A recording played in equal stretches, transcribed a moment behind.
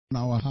in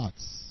our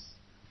hearts.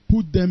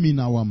 Put them in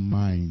our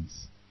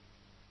minds.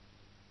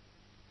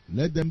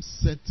 Let them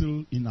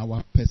settle in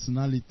our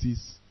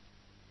personalities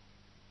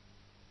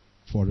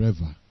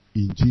forever.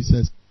 In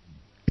Jesus'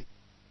 name.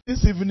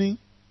 This evening,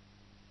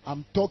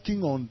 I'm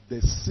talking on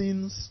the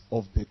sins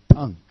of the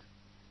tongue.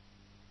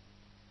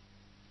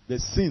 The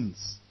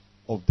sins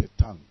of the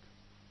tongue.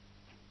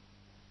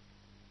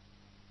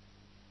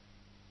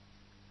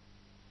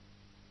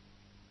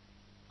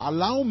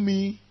 Allow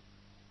me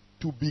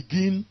to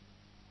begin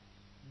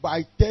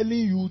by telling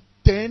you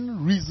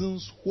 10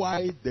 reasons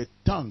why the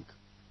tongue,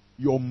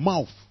 your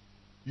mouth,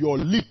 your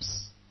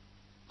lips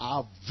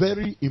are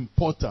very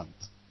important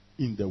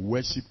in the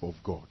worship of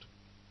God.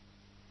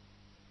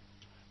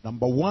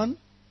 Number 1,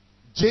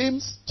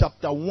 James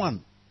chapter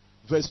 1,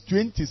 verse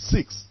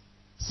 26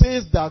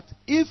 says that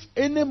if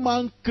any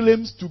man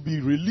claims to be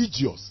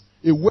religious,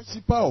 a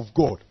worshiper of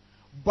God,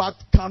 but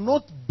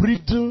cannot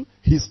bridle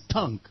his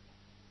tongue,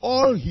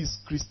 all his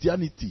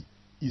Christianity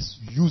is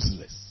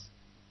useless.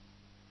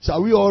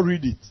 Shall we all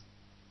read it?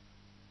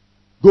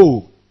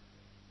 Go.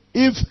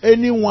 If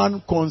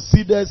anyone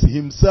considers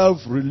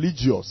himself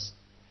religious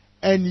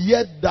and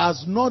yet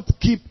does not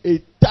keep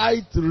a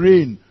tight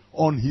rein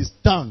on his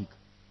tongue,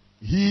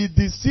 he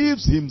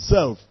deceives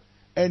himself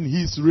and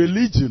his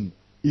religion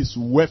is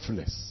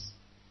worthless.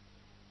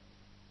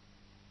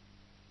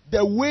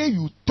 The way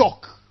you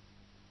talk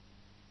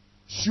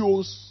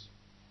shows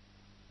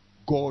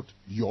God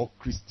your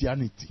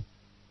Christianity.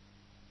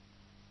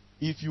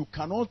 If you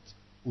cannot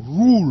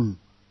rule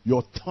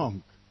your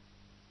tongue,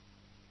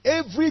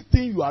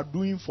 everything you are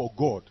doing for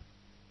God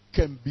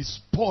can be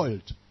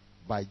spoiled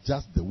by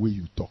just the way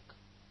you talk.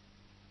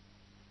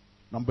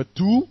 Number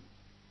 2,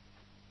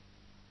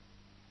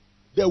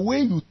 the way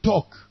you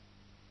talk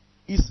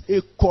is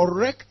a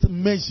correct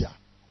measure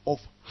of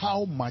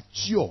how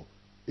mature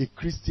a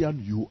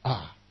Christian you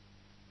are.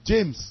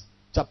 James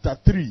chapter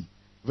 3,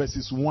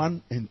 verses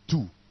 1 and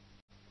 2.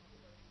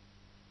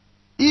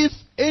 If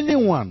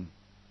anyone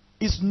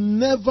is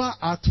never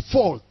at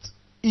fault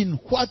in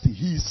what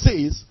he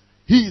says,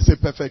 he is a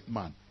perfect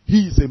man.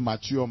 He is a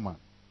mature man.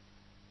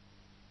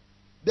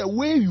 The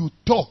way you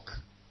talk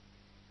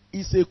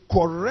is a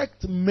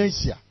correct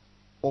measure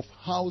of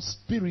how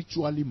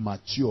spiritually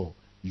mature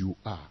you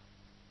are.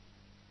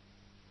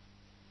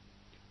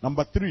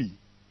 Number 3,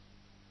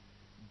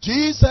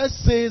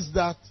 Jesus says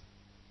that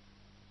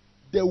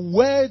the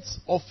words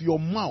of your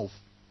mouth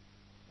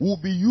will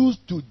be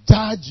used to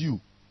judge you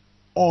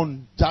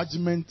on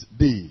Judgment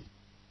Day.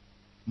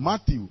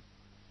 Matthew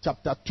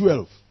chapter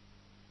 12.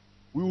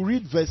 We will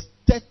read verse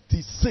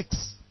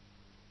 36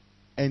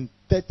 and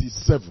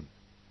 37.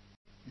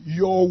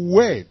 Your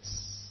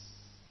words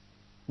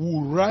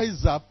will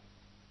rise up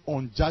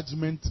on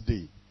Judgment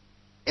Day.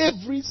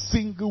 Every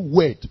single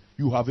word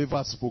you have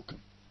ever spoken.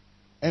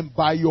 And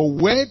by your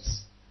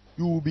words,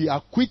 you will be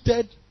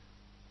acquitted.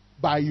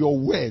 By your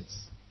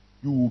words,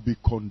 you will be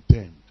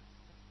condemned.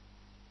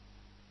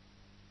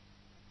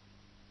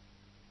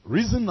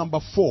 Reason number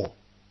 4.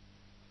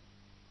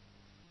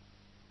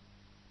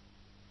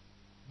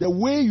 The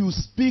way you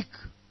speak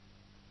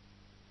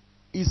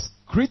is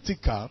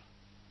critical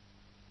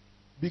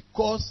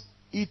because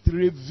it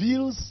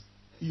reveals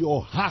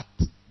your heart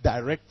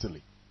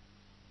directly.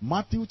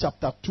 Matthew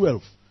chapter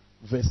 12,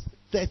 verse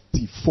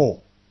 34.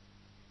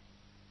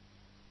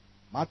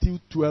 Matthew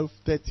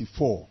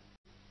 12:34.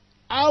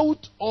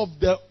 Out of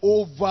the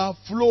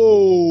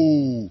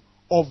overflow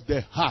of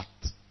the heart,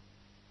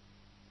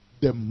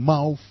 the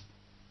mouth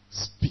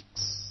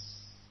speaks.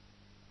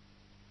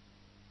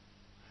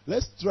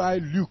 Let's try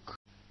Luke.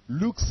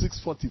 Luke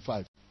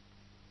 6:45.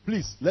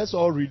 Please, let's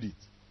all read it.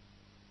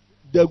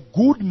 The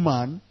good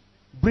man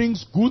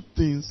brings good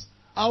things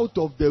out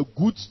of the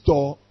good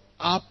store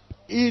up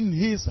in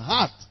his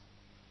heart.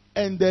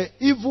 And the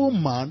evil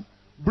man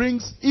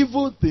brings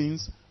evil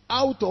things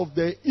out of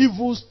the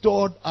evil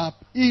stored up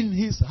in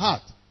his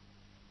heart.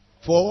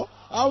 For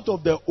out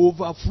of the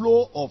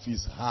overflow of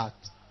his heart,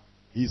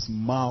 his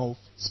mouth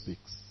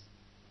speaks.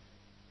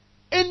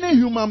 Any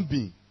human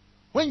being,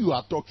 when you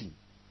are talking,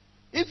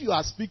 if you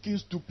are speaking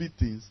stupid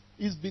things,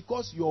 it's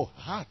because your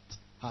heart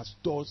has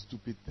stored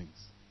stupid things.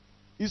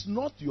 It's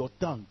not your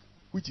tongue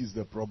which is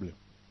the problem.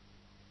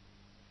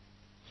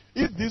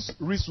 If this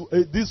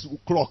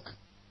clock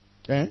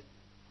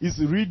is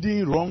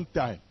reading wrong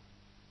time,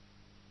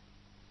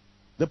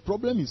 the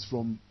problem is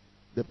from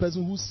the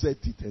person who set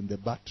it and the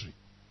battery.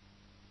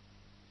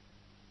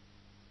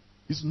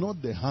 It's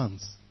not the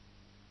hands.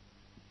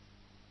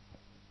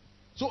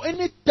 So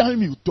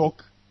anytime you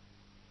talk,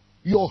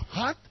 your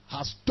heart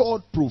has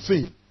stored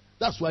profane.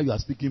 That's why you are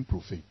speaking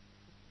profane.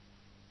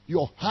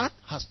 Your heart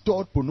has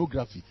stored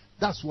pornography.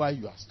 That's why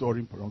you are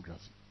storing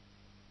pornography.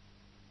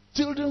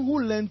 Children who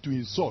learn to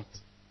insult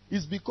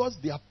is because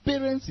their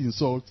parents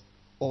insult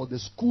or the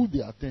school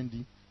they are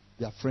attending,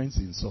 their friends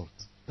insult.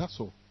 That's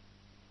all.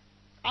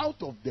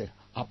 Out of the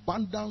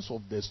abundance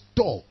of the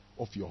store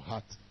of your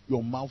heart,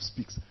 your mouth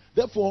speaks.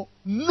 Therefore,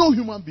 no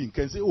human being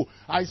can say, oh,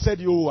 I said,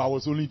 oh, I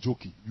was only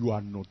joking. You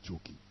are not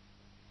joking.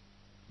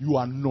 you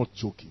are not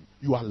choking.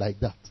 You are like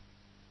that.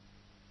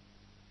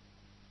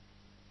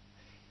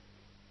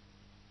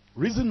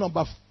 Reason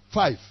number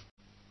 5.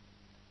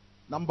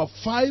 Number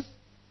 5,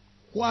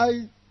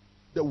 why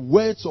the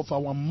words of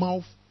our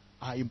mouth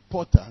are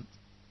important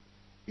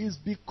is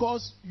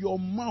because your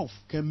mouth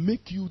can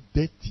make you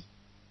dirty.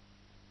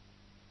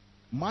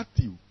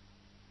 Matthew,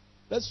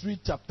 let's read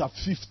chapter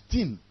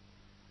 15,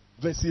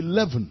 verse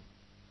 11,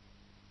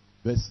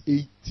 verse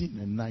 18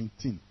 and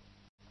 19.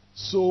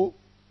 So,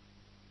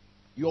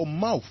 your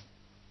mouth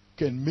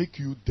can make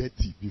you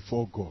dirty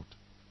before God.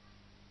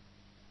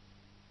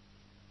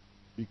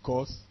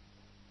 Because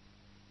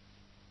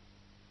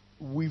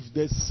with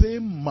the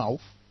same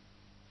mouth,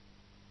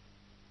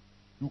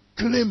 you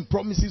claim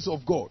promises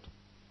of God.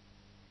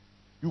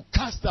 You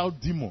cast out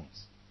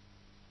demons.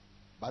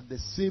 But the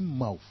same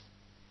mouth,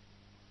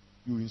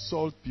 you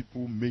insult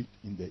people made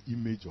in the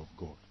image of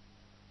God.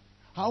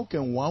 How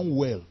can one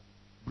well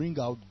bring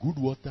out good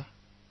water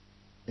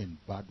and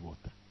bad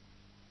water?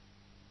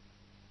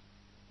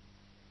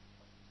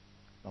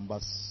 Number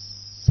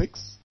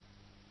 6.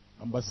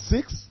 Number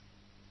 6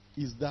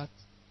 is that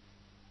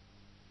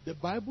the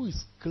Bible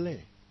is clear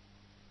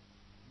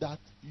that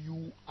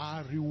you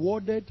are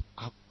rewarded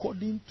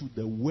according to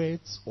the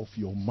words of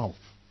your mouth.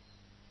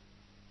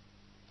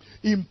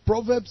 In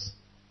Proverbs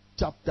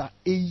chapter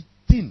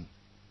 18,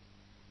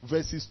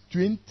 verses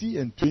 20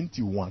 and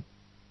 21,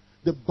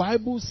 the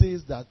Bible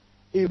says that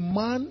a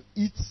man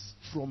eats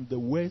from the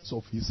words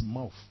of his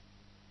mouth,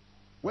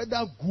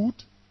 whether good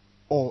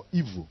or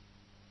evil,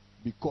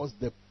 because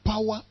the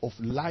power of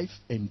life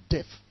and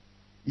death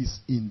is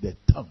in the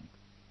tongue.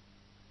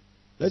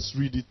 Let's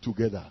read it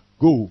together.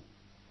 Go.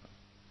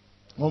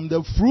 On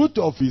the fruit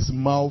of his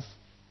mouth,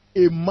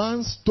 a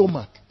man's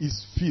stomach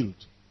is filled.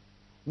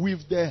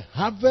 With the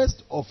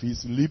harvest of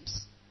his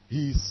lips,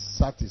 he is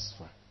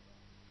satisfied.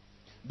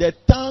 The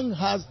tongue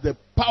has the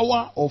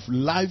power of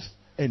life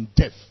and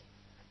death,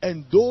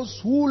 and those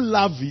who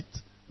love it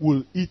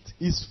will eat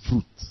its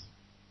fruit.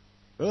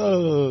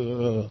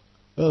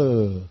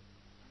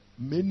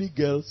 Many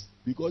girls,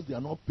 because they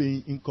are not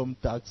paying income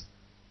tax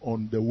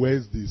on the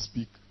words they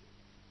speak,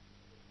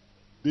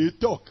 they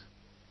talk.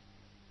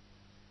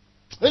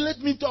 Hey, let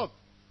me talk.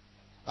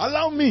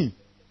 Allow me.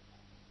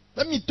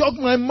 Let me talk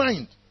my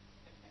mind.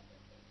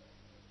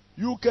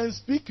 You can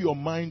speak your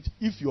mind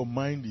if your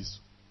mind is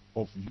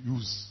of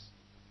use.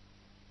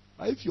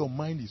 But if your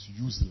mind is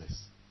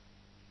useless,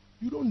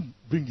 you don't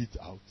bring it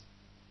out.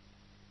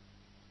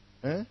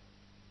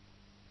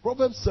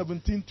 Proverbs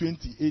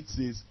 17:28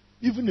 says,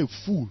 even a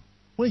fool,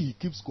 when he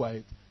keeps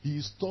quiet, he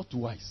is taught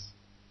wise.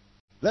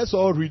 Let's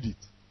all read it.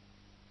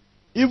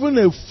 Even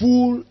a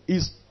fool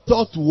is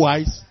taught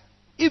wise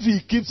if he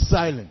keeps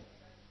silent,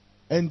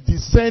 and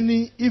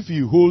discerning if he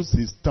holds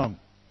his tongue.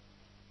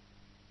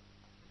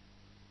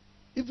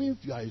 Even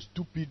if you are a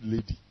stupid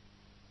lady,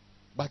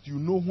 but you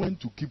know when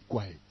to keep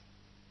quiet,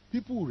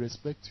 people will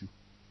respect you.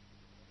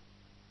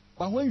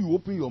 But when you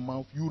open your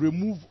mouth, you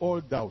remove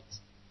all doubt.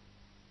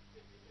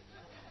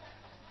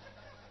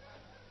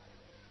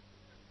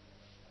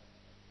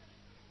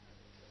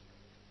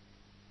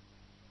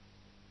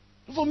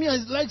 For me, I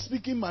like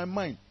speaking my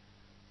mind.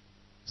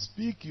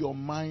 Speak your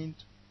mind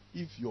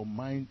if your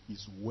mind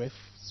is worth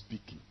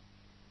speaking.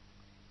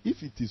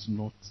 If it is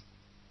not,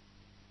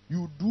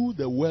 you do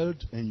the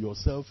world and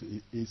yourself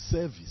a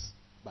service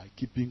by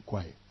keeping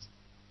quiet.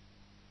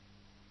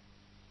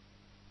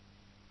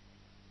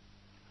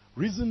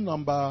 Reason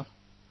number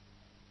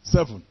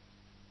 7.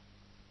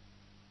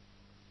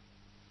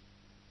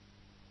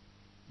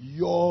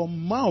 Your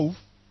mouth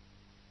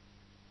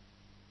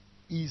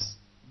is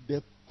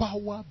the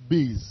power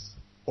base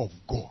of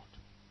God.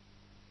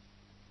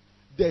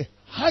 The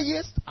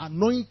highest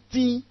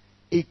anointing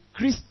a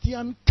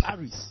Christian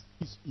carries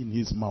is in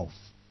his mouth.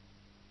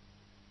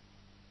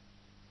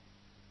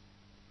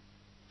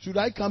 Should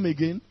I come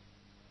again?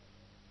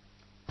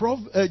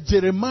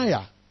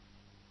 Jeremiah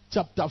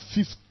chapter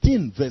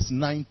 15 verse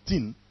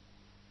 19.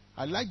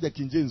 I like the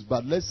King James,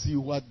 but let's see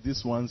what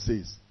this one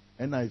says.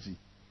 NIV.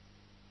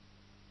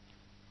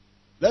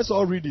 Let's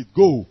all read it.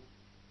 Go.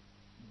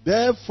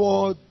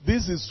 Therefore,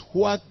 this is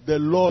what the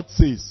Lord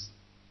says.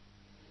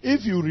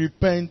 If you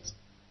repent,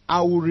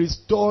 I will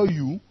restore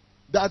you,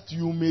 that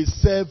you may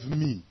serve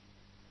me.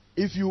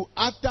 If you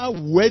utter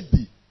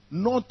worthy,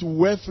 not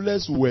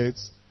worthless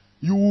words,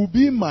 you will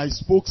be my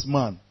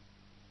spokesman.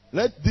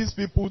 Let these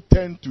people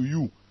turn to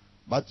you,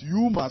 but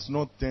you must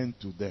not turn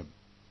to them.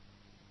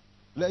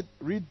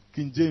 Read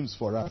King James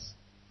for us.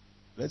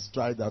 Let's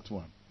try that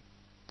one.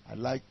 I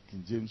like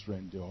King James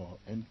friend or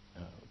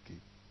okay.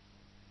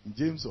 King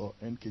James or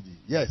NKG.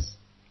 Yes.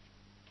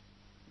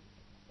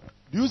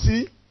 Do you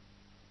see?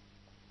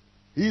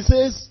 He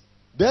says,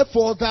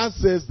 therefore thus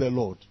says the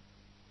Lord,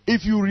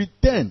 if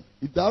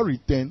thou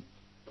return,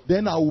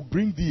 then I will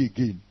bring thee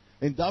again,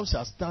 and thou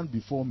shalt stand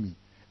before me.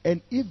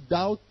 And if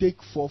thou take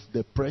forth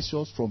the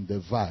precious from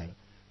the vial,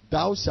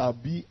 thou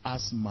shalt be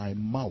as my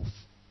mouth.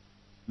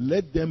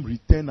 Let them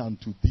return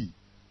unto thee,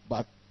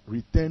 but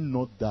return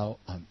not thou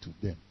unto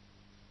them.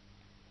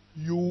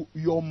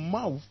 your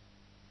mouth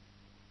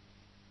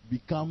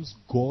becomes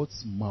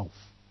God's mouth.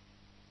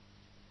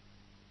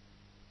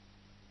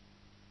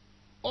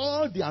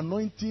 All the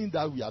anointing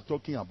that we are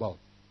talking about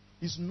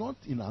is not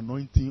in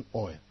anointing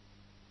oil.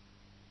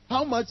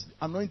 How much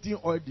anointing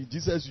oil did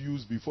Jesus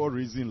use before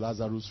raising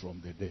Lazarus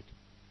from the dead?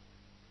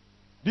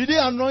 Did he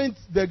anoint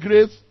the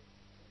grave?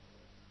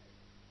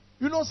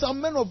 You know,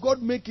 some men of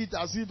God make it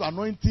as if the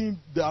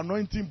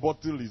anointing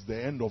bottle is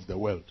the end of the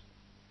world.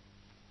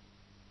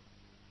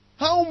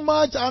 How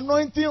much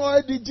anointing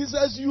oil did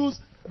Jesus use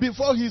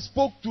before he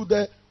spoke to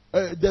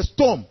the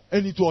storm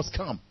and it was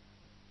calm?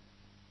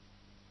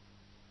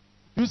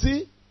 You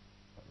see,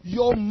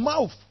 your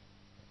mouth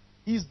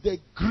is the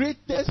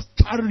greatest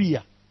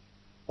carrier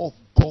of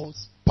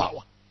God's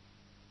power.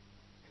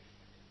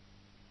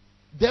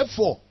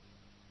 Therefore,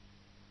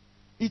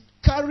 it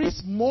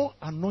carries more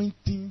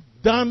anointing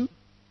than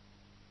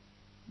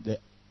the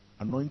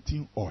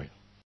anointing oil.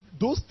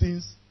 Those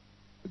things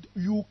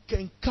you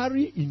can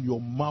carry in your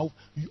mouth.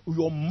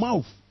 Your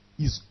mouth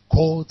is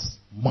God's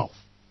mouth.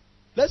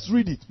 Let's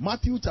read it.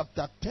 Matthew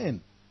chapter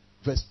 10,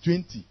 verse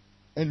 20.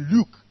 And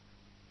Luke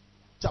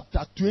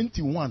chapter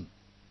 21,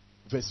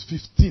 verse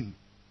 15.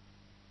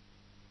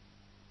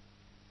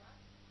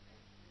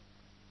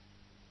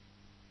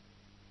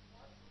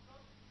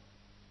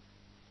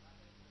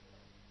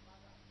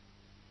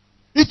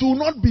 It will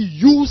not be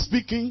you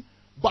speaking,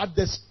 but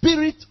the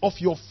Spirit of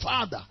your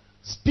Father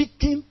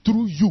speaking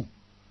through you.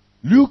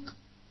 Luke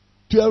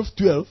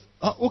 12:12.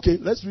 Okay,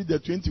 let's read the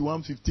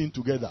 21:15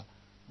 together.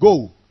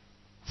 Go.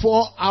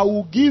 For I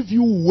will give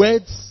you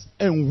words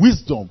and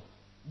wisdom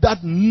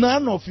that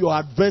none of your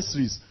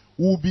adversaries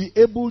will be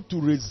able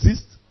to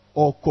resist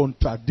or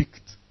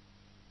contradict.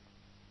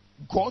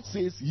 God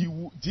says he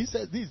will, this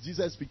is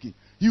Jesus speaking.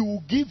 He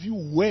will give you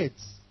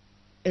words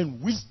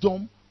and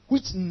wisdom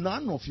which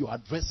none of your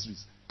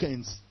adversaries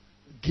can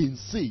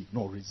gainsay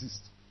nor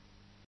resist.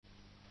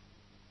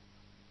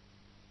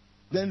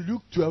 Then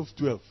Luke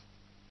 12:12.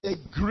 The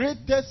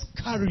greatest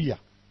carrier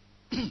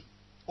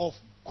of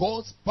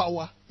God's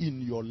power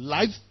in your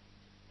life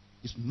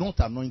is not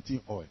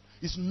anointing oil.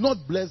 It's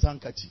not blessed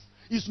handkerchief.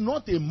 It's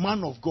not a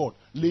man of God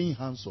laying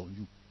hands on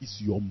you.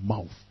 It's your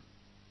mouth.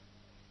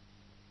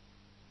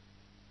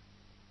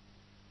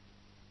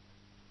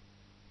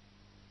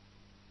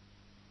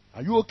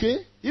 Are you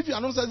okay? If you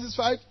are not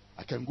satisfied,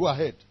 I can go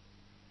ahead.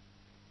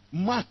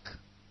 Mark.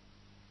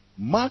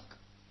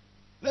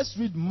 Let's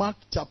read Mark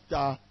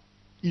chapter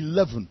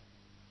 11,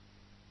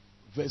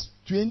 verse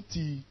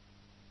 22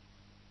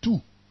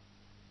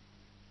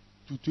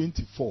 to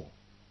 24.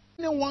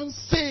 Anyone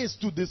says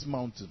to this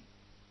mountain,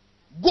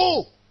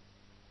 go,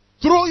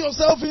 throw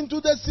yourself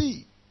into the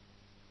sea.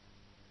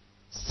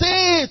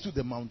 Say to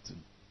the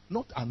mountain,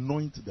 not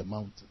anoint the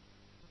mountain.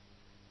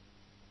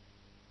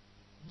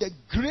 The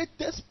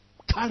greatest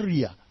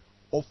carrier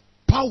of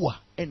power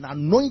and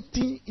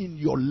anointing in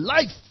your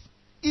life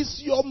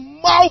is your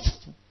mouth.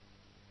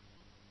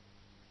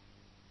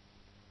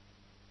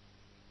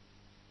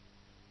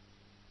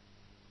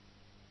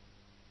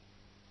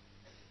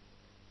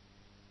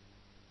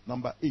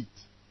 Number 8.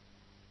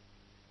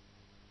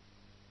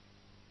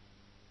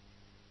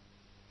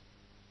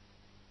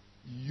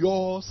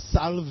 Your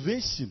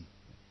salvation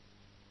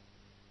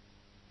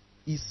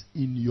is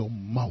in your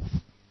mouth.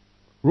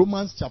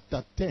 Romans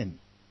chapter 10,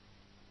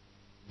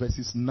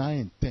 verses 9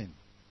 and 10.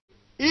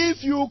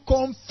 If you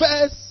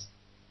confess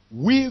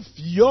with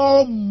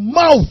your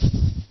mouth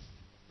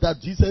that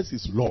Jesus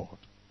is Lord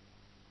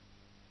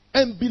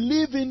and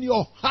believe in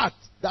your heart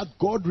that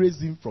God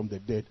raised him from the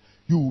dead,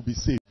 you will be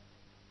saved.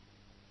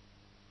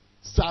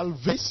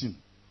 Salvation,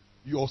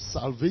 your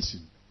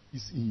salvation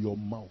is in your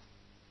mouth.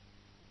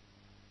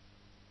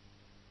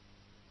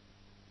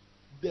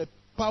 The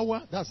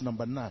power, that's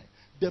number 9.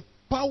 The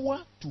power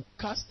to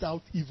cast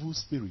out evil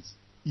spirits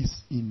is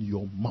in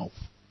your mouth.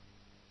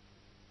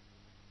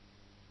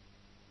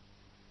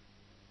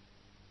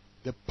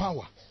 The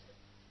power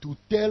to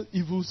tell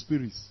evil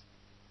spirits,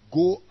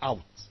 go out,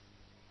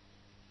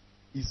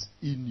 is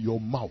in your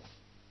mouth.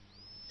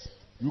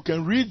 You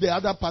can read the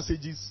other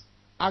passages,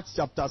 Acts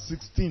chapter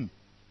 16,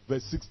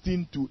 verse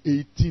 16 to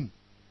 18,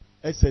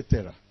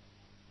 etc.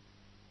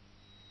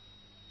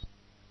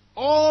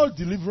 All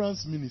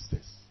deliverance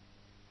ministers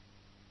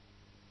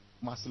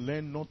must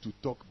learn not to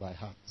talk by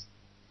heart,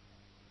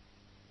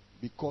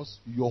 because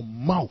your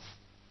mouth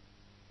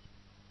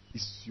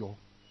is your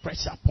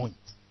pressure point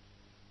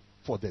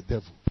for the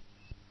devil.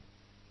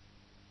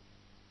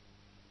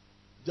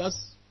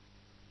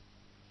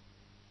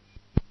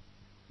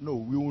 No,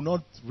 we will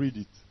not read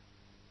it.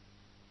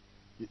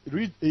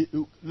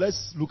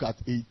 Let's look at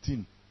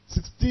 18.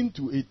 16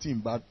 to 18,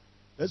 but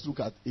let's look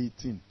at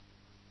 18.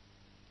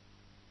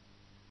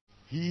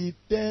 He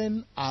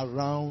turned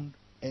around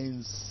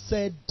and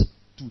said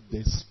to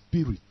the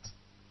spirit.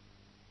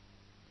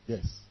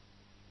 Yes.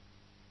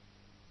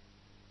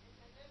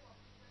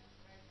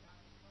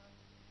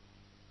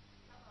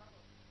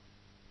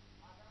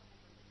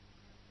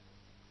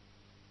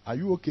 Are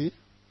you okay?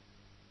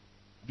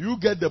 Do you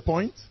get the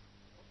point?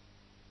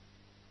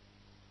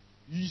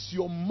 It's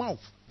your mouth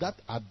that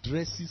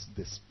addresses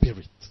the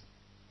spirit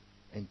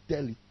and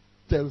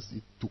tells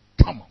it to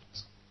come out.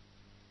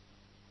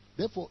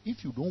 Therefore,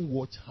 if you don't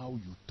watch how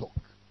you talk,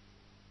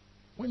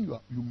 when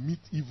you meet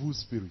evil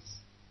spirits,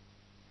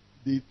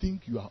 they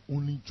think you are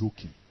only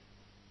joking.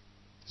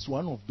 It's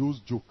one of those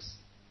jokes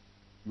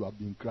you have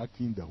been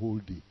cracking the whole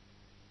day.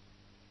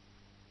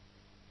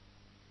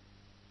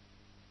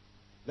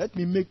 Let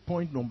me make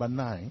point number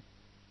 9.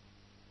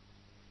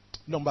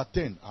 Number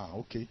 10.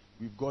 Okay.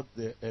 We've got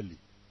there early.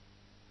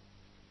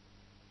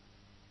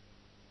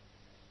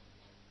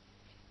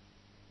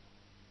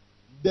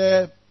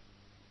 The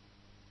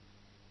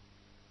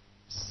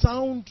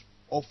sound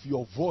of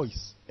your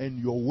voice and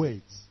your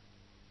words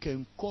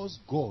can cause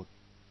God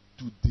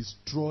to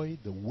destroy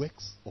the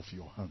works of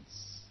your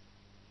hands.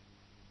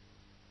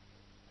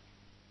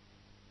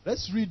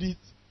 Let's read it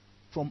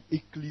from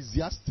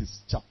Ecclesiastes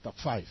chapter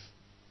 5.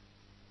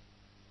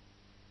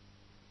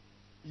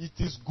 It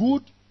is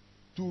good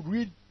to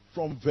read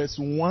from verse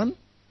 1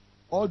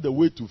 all the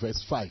way to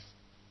verse 5.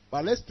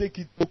 But let's take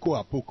it poco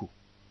a poco.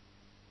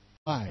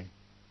 Why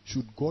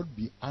should God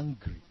be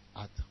angry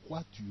at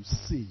what you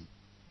say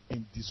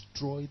and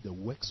destroy the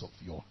works of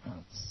your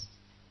hands?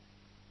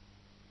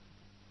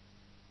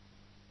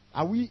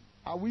 Are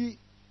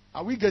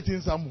we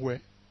getting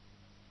somewhere?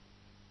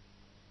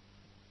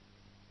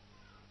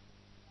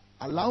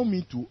 Allow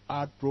me to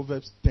add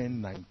Proverbs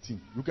 10:19.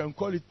 You can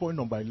call it point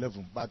number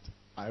 11, but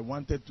I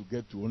wanted to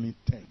get to only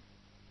 10.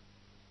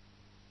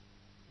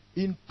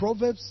 In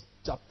Proverbs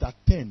chapter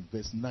 10,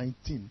 verse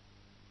 19,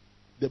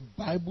 the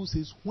Bible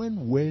says,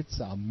 when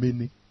words are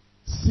many,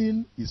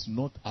 sin is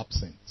not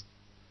absent.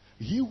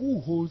 He who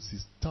holds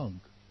his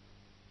tongue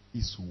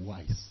is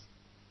wise.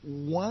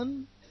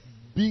 One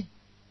big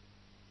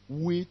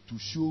way to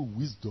show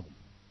wisdom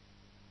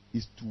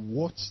is to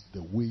watch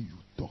the way you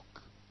talk.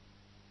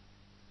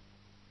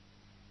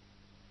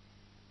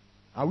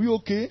 Are we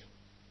okay?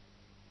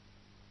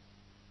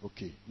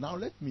 Okay. Now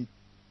let me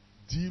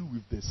deal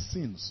with the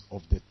sins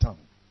of the tongue.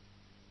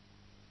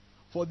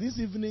 For this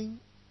evening,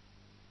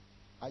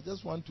 I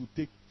just want to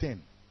take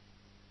 10.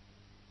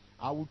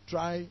 I will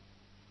try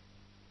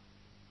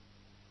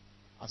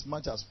as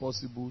much as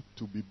possible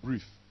to be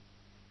brief.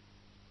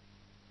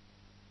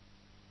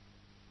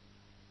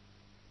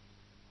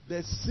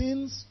 The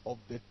sins of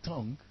the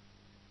tongue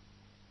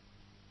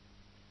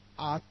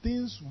are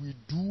things we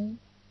do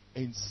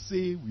and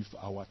say with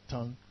our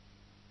tongue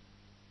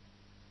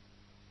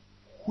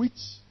which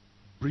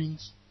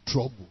brings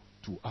trouble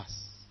to us.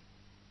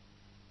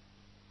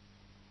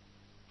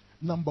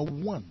 Number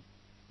 1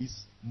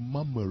 is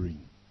murmuring.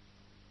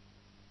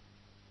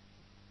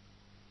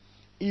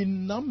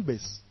 In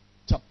Numbers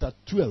chapter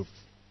 12,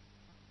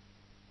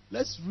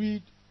 let's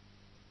read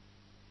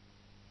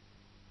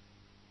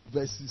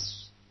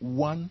verses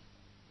 1.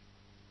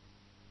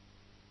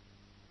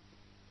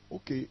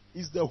 Okay,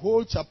 it's the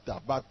whole chapter,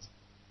 but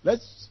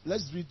let's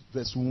read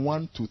verse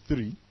 1 to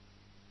 3,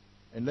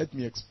 and let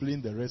me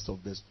explain the rest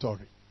of the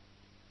story.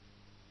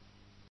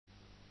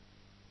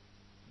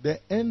 The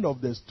end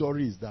of the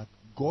story is that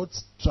God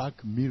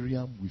struck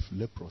Miriam with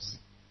leprosy.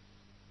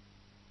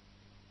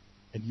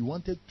 And he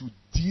wanted to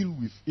deal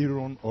with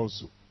Aaron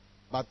also.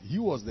 But he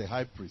was the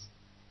high priest.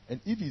 And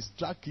if he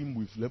struck him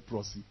with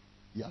leprosy,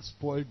 he has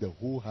spoiled the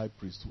whole high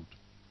priesthood.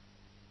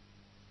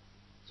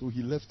 So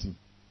he left him.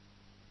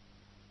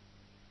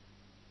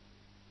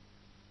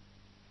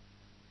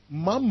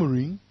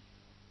 Murmuring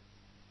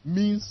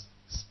means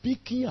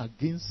speaking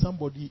against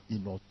somebody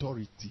in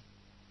authority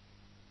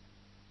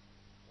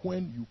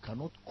when you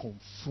cannot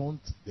confront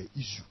the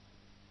issue.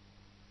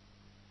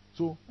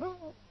 So,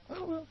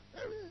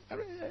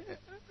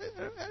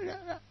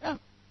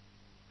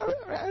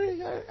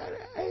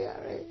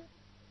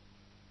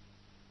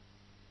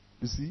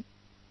 you see,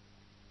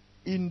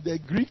 in the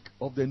Greek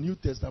of the New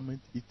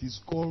Testament, it is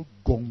called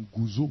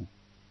gonguzo.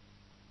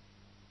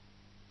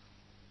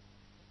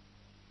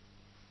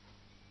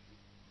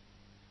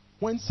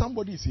 When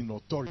somebody is in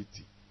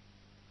authority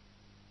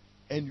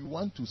and you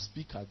want to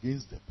speak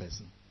against the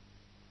person,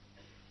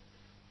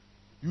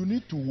 you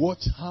need to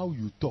watch how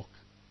you talk.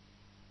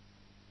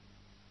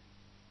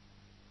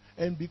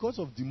 And because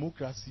of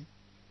democracy,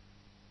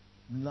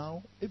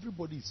 now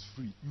everybody is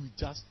free. You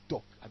just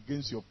talk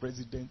against your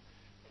president,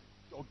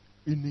 talk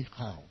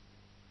anyhow.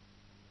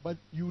 But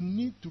you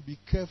need to be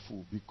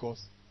careful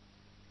because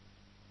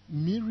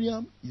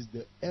Miriam is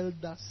the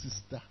elder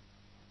sister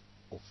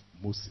of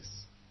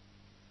Moses.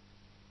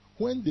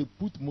 When they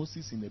put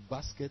Moses in a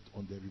basket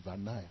on the river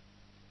Nile,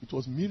 it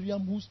was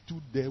Miriam who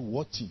stood there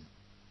watching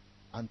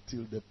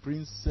until the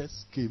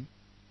princess came,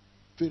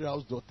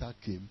 Pharaoh's daughter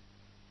came,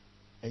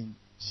 and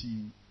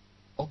she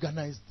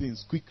organized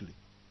things quickly.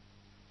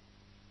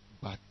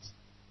 But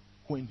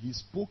when she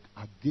spoke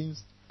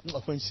against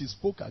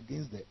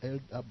the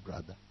elder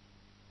brother,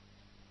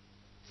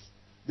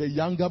 the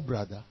younger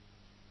brother,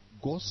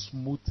 God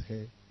smote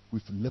her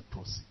with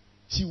leprosy.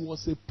 She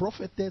was a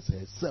prophetess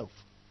herself,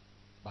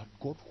 but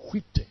God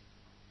whipped her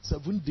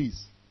 7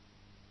 days.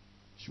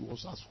 She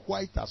was as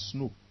white as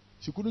snow.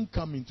 She couldn't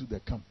come into the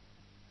camp.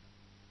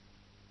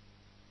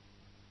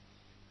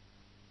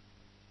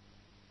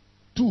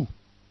 2,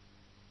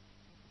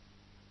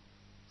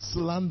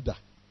 slander.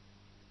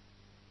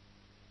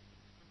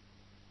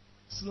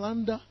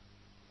 Slander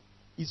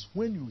is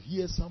when you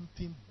hear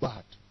something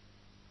bad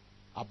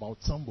about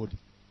somebody.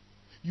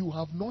 You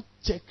have not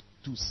checked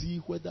to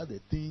see whether the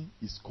thing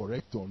is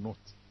correct or not.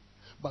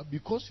 But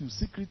because you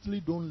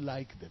secretly don't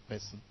like the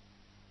person,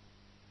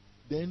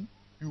 then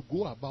you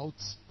go about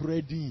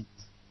spreading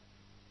it.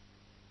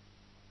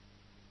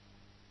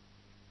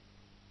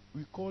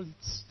 We call it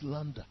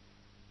slander.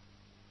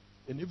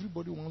 And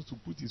everybody wants to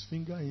put his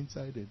finger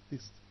inside and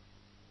taste.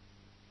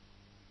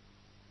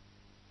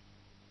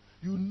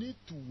 You need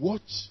to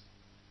watch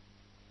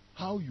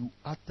how you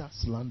utter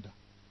slander.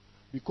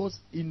 Because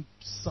in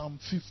Psalm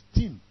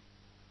 15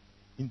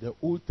 in the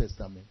Old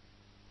Testament,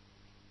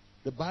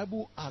 the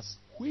Bible asks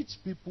which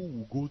people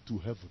will go to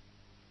heaven.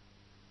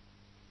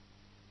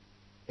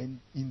 And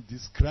in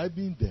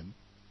describing them,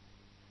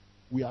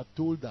 we are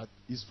told that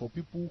it's for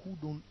people who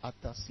don't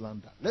utter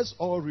slander. Let's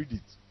all read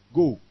it.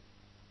 Go.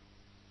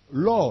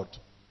 Lord,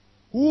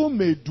 who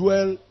may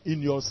dwell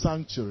in your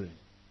sanctuary?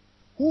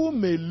 Who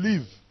may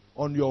live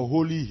on your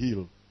holy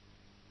hill?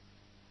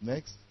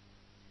 Next.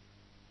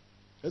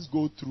 Let's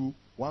go through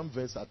one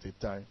verse at a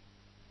time.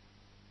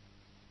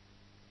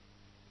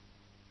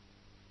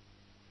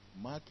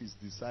 Mark is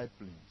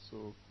discipling,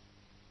 so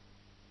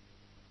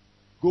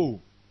go.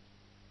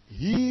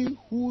 He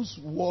whose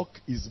walk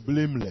is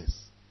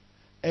blameless,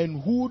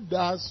 and who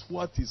does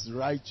what is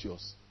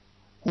righteous,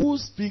 who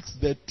speaks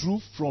the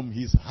truth from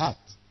his heart,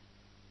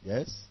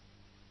 yes,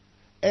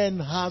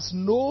 and has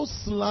no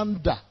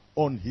slander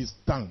on his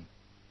tongue,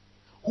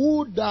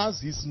 who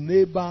does his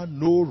neighbor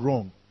no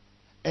wrong,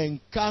 and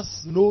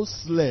casts no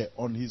slur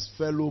on his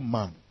fellow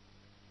man.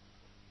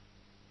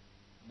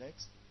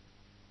 Next.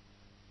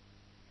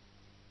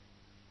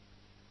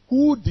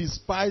 Who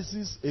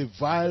despises a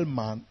vile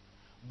man,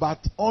 but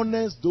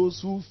honors those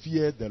who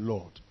fear the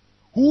Lord,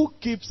 who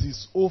keeps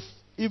his oath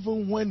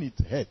even when it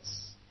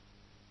hurts.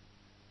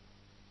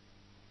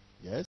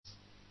 Yes?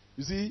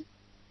 You see,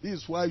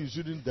 this is why you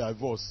shouldn't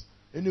divorce.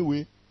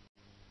 Anyway,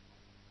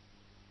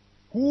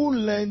 who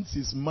lends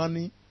his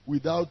money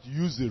without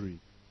usury,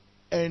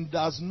 and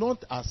does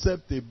not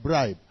accept a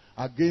bribe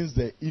against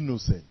the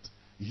innocent.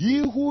 He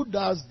who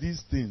does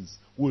these things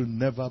will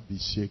never be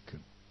shaken.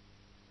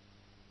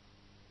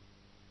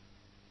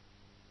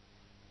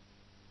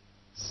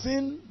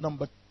 Sin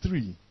number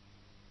 3,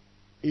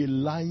 a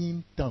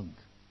lying tongue.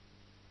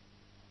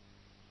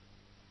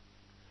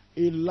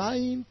 A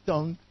lying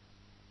tongue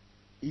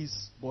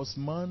is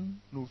bossman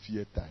no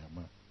fear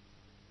time.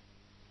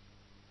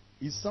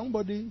 Is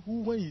somebody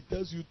who, when he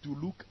tells you to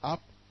look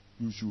up,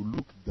 you should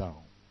look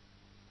down.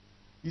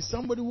 Is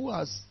somebody who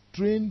has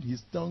trained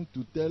his tongue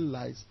to tell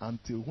lies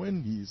until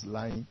when he is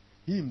lying,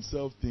 he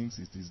himself thinks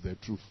it is the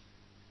truth.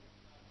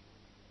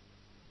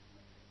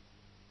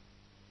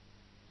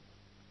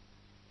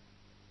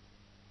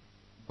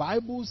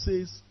 Bible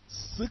says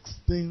 6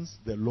 things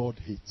the Lord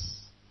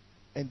hates,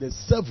 and the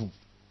 7th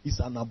is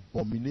an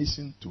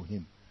abomination to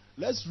him.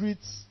 Let's read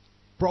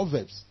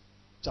Proverbs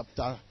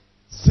chapter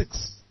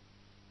 6.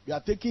 We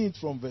are taking it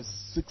from verse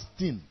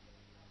 16.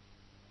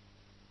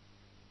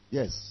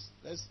 Yes,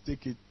 let's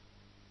take it.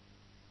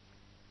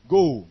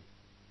 Go.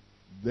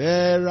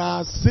 There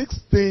are 6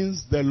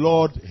 things the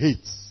Lord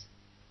hates,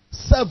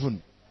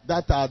 7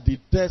 that are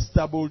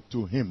detestable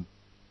to him: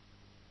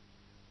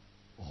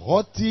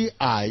 haughty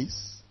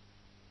eyes,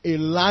 a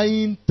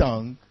lying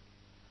tongue,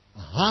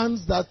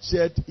 hands that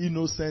shed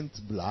innocent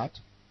blood,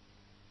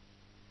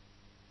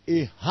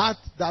 a heart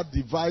that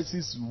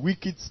devises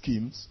wicked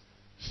schemes,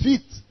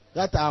 feet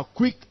that are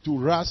quick to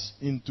rush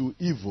into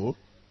evil,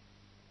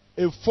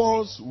 a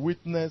false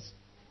witness,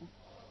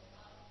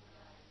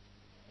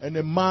 and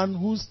a man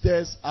who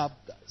stirs up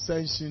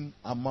dissension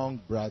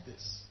among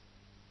brothers.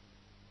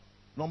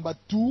 Number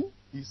 2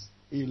 is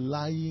a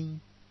lying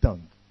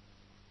tongue.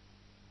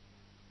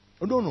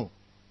 Oh, no.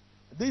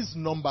 This is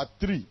number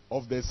 3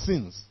 of the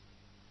sins,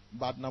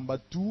 but number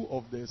 2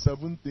 of the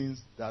 7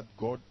 things that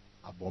God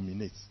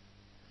abominates.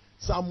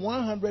 Psalm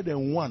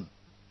 101.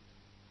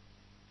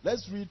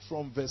 Let's read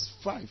from verse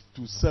 5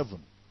 to 7.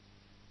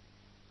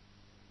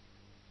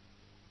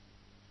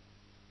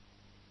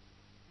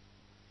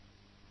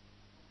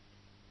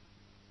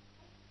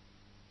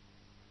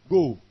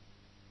 Go.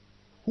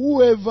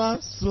 Whoever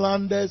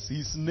slanders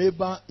his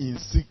neighbor in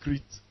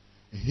secret,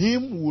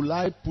 him will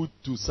I put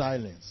to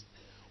silence.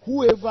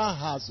 Whoever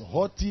has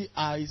haughty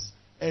eyes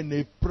and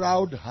a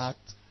proud heart,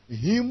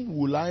 him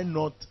will I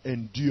not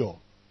endure.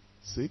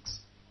 6.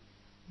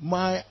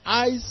 My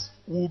eyes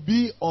will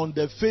be on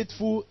the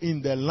faithful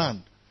in the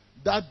land,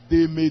 that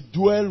they may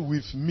dwell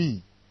with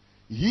me.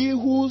 He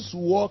whose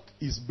walk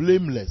is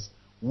blameless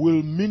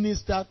will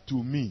minister to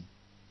me.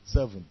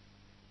 7.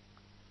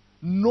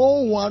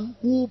 No one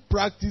who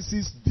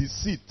practices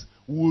deceit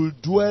will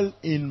dwell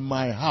in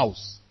my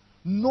house.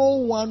 No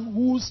one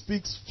who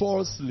speaks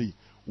falsely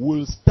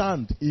will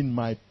stand in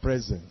my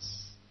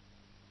presence.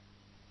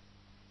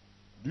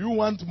 Do you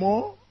want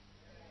more?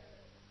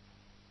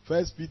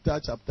 1 Peter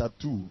chapter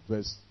 2,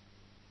 verse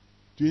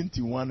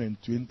 21 and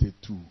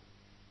 22.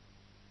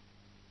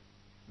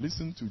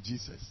 Listen to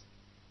Jesus.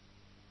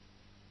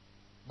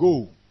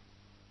 Go.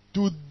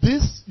 To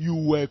this you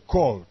were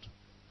called,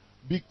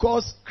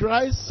 because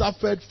Christ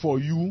suffered for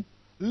you,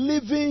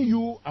 leaving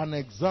you an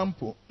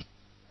example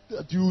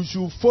that you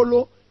should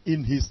follow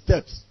in his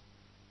steps.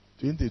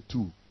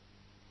 22.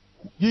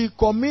 He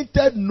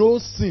committed no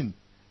sin,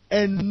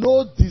 and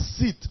no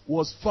deceit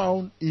was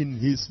found in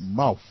his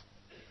mouth.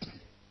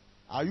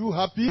 Are you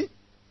happy?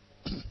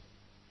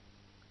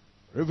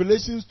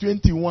 Revelations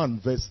 21,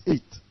 verse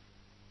 8.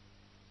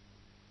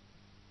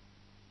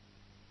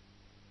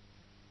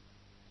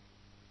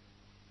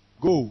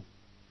 Go.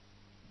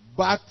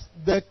 But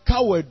the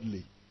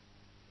cowardly,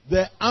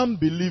 the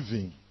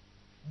unbelieving,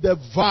 the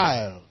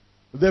vile,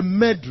 the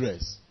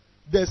murderers,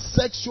 the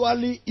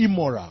sexually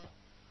immoral,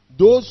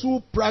 those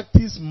who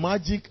practice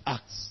magic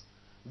acts,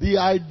 the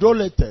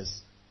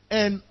idolaters,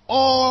 and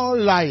all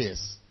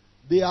liars,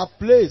 their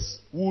place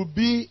will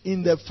be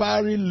in the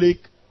fiery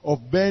lake of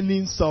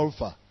burning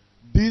sulfur.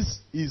 This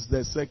is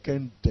the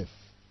second death.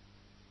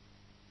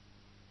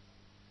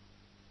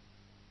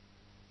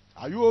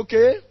 Are you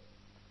okay?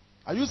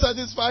 Are you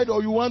satisfied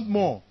or you want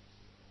more?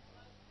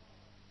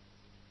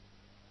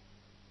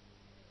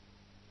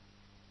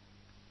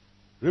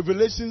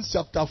 Revelation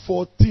chapter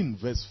 14,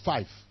 verse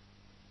 5.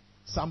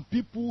 Some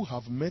people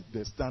have met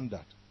the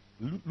standard.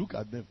 Look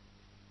at them.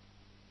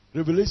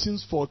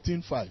 Revelations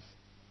 14:5.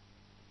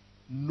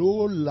 No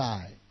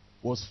lie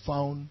was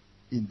found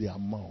in their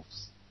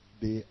mouths.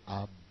 They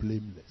are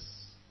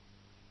blameless.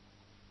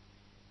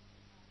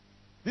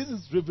 This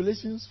is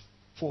Revelations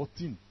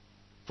 14.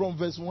 From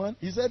verse 1,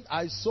 he said,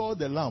 I saw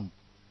the Lamb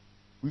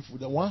with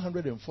the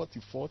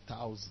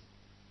 144,000.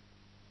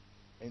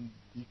 And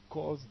he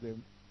calls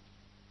them,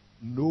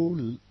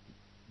 no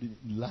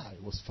lie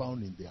was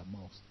found in their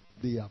mouths.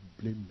 They are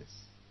blameless.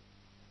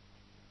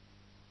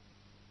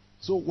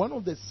 So one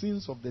of the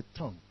sins of the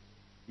tongue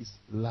is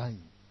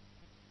lying.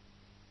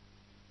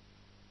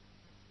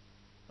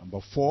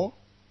 Number 4,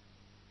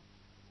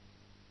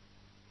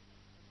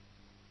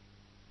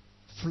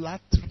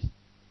 flattery.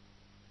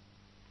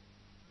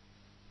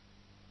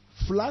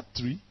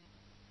 Flattery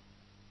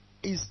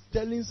is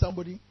telling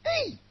somebody,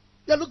 hey,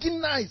 you're looking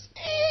nice.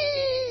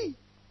 Hey!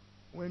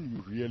 When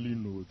you really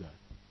know that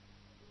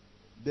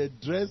the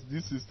dress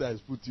this sister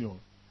is putting on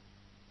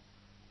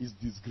is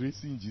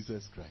disgracing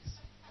Jesus Christ.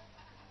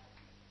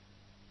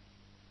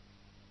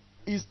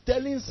 Is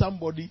telling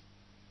somebody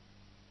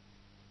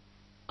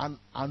an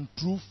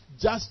untruth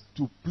just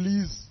to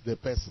please the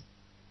person.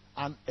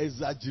 An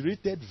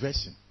exaggerated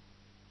version.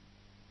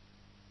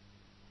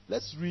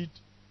 Let's read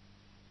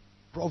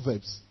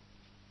Proverbs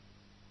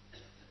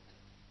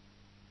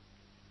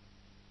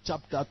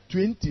chapter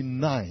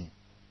 29,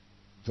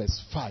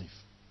 verse 5.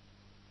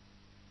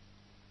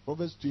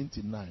 Proverbs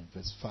 29,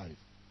 verse 5.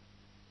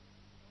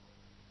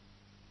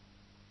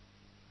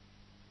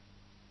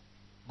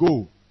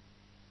 Go.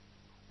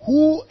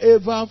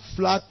 Whoever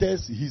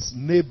flatters his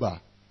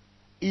neighbor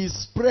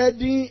is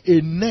spreading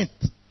a net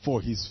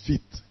for his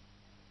feet.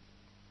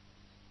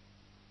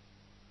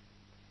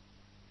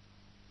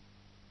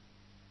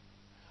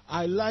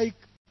 I like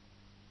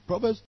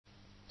Proverbs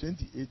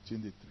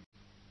 28:23.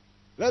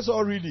 Let's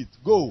all read it.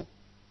 Go.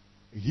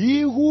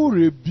 He who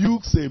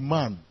rebukes a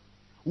man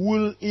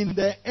will in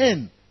the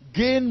end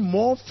gain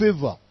more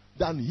favor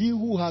than he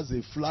who has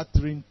a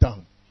flattering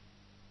tongue.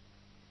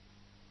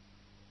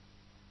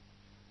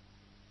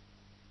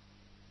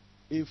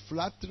 A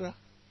flatterer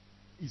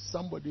is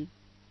somebody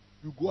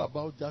you go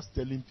about just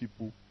telling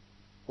people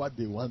what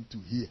they want to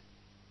hear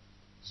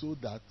so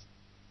that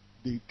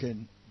they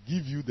can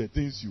give you the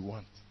things you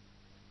want.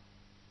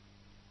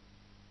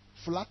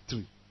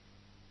 Flattery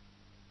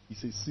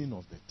is a sin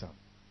of the tongue.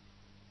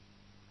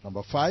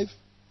 Number 5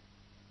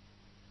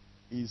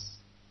 is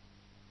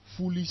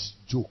foolish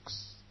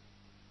jokes.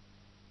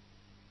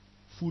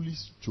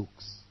 Foolish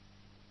jokes.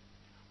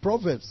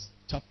 Proverbs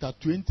chapter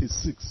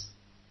 26,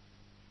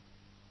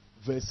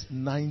 verse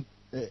 18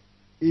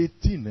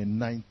 and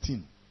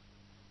 19.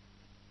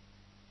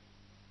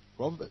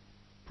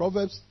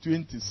 Proverbs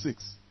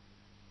 26,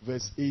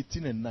 verse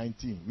 18 and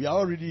 19. We are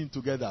all reading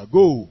together.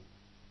 Go.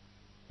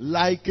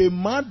 Like a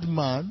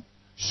madman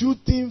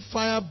shooting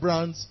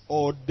firebrands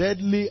or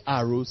deadly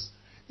arrows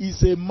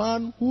is a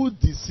man who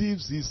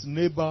deceives his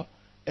neighbor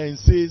and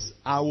says,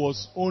 I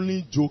was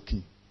only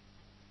joking.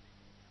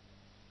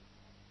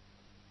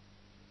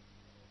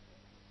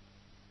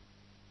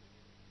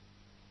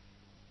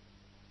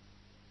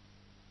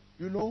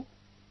 You know,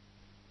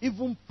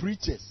 even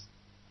preachers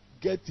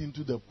get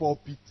into the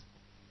pulpit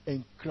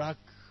and crack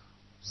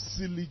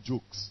silly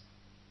jokes.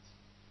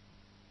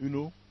 You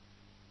know,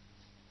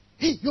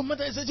 hey, your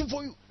mother is searching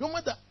for you. Your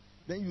mother.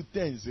 Then you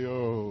turn and say,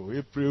 oh,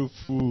 April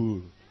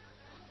Fool.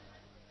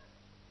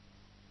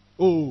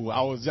 Oh,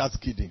 I was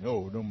just kidding.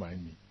 Oh, don't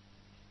mind me.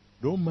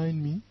 Don't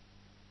mind me.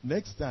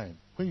 Next time,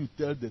 when you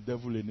tell the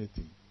devil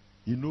anything,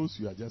 he knows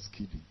you are just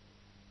kidding.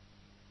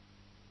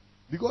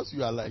 Because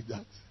you are like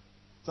that.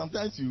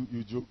 Sometimes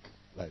you joke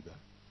like that.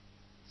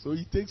 So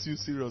he takes you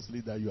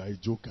seriously that you are a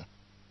joker.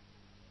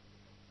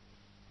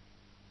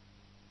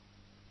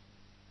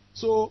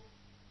 So,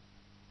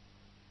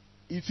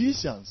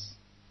 Ephesians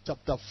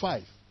chapter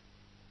 5.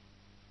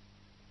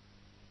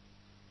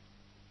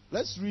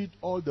 Let's read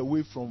all the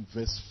way from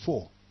verse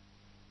 4.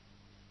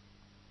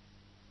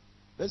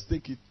 Let's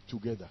take it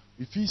together.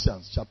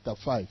 Ephesians chapter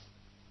 5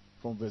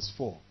 from verse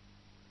 4.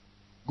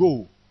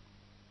 Go.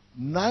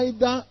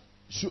 Neither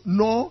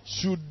nor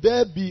should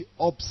there be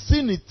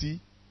obscenity,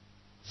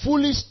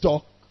 foolish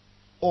talk,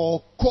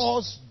 or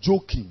coarse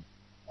joking,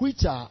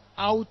 which are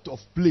out of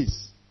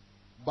place,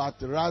 but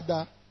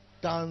rather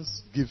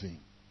thanksgiving.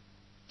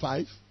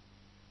 5.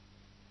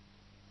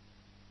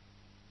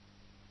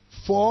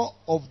 For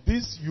of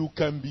this you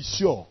can be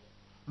sure,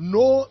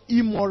 no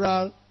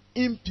immoral,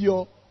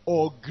 impure,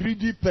 or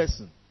greedy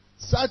person,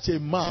 such a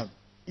man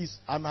is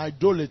an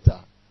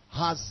idolater,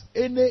 has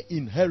any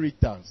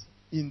inheritance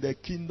in the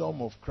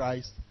kingdom of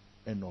Christ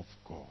and of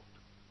God.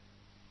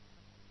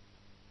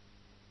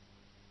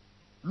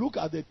 Look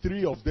at the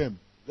three of them.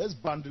 Let's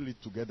bundle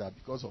it together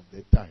because of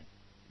the time.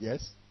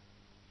 Yes?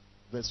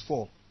 Verse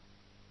 4.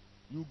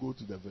 You go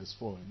to the verse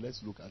 4 and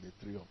let's look at the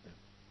three of them.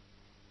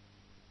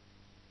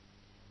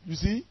 You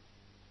see?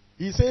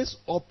 He says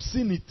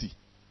obscenity.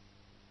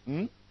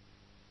 You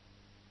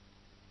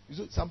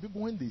see, some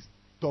people when they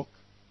talk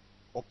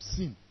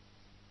obscene,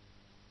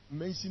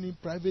 mentioning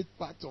private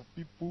parts of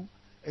people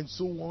and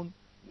so on,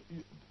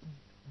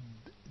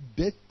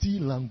 dirty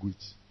language.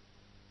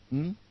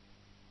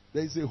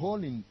 There is a hall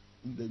in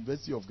the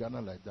University of Ghana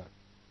like that.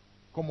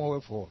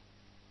 Commonwealth Hall.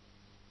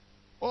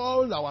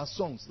 All our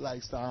songs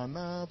like Stand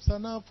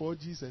Up for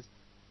Jesus,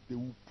 they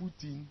will put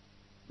in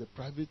the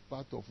private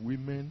part of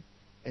women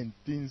and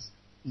things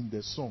in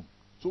the song.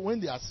 So when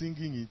they are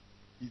singing it,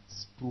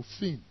 it's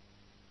profane,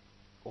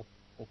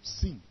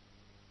 obscene.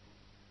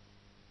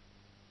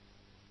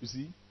 You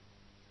see?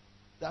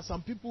 There are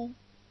some people,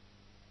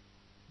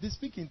 they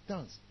speak in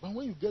tongues, but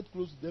when you get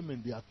close to them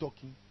and they are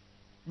talking,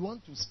 you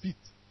want to spit.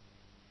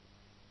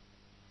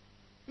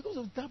 Because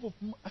of the type of...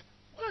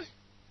 Why?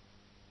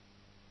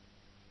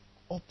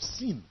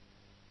 Obscene.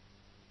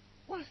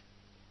 Why?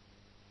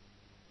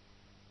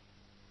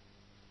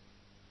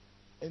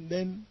 And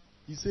then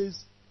he says,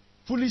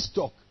 foolish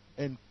talk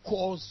and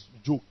coarse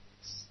jokes.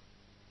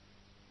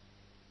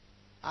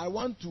 I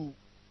want to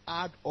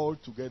add all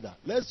together.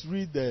 Let's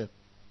read the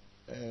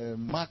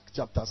Mark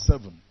chapter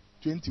 7,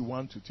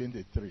 21 to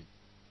 23.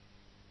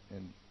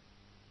 And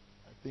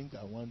I think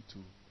I want to...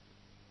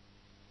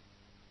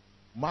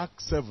 Mark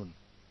 7,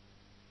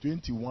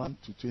 21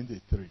 to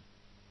 23.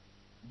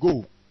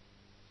 Go.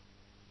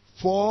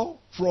 For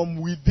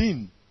from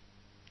within,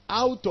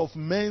 out of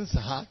men's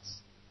hearts,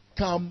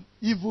 come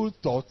evil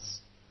thoughts,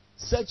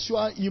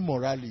 sexual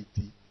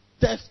immorality,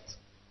 theft,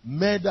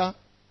 murder,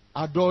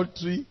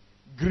 adultery,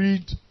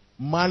 greed,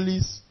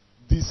 malice,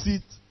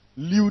 deceit,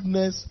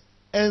 lewdness,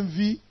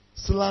 envy,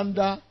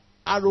 slander,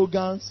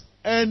 arrogance,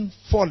 and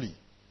folly.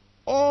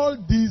 All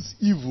these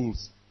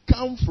evils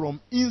come from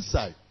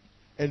inside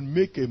and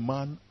make a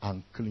man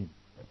unclean.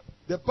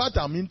 The part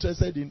I'm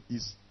interested in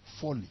is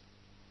folly.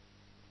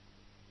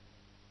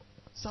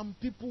 Some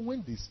people,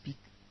 when they speak,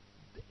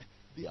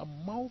 their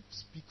mouth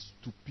speaks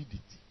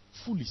stupidity,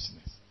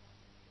 foolishness.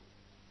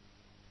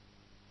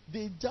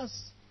 They just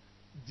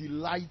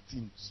delight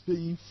in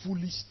saying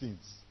foolish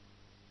things.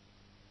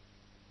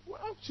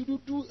 How should you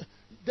do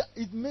that?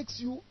 It makes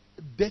you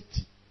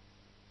dirty.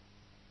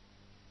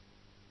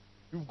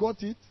 You've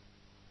got it?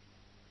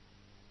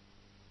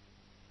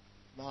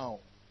 Now,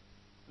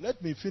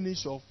 let me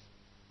finish off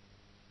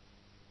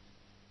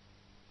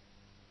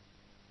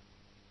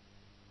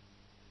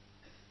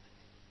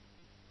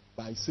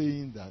by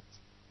saying that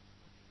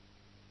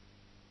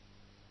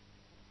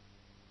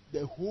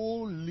the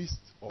whole list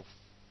of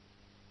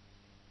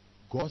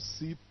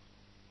gossip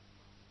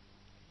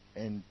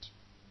and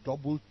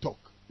double talk,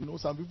 you know,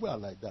 some people are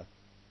like that.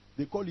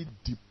 They call it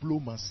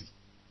diplomacy.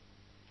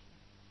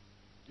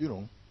 You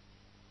know,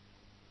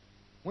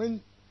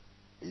 when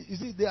you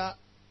see they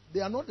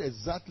are not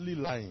exactly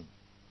lying,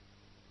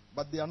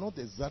 but they are not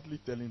exactly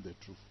telling the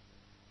truth.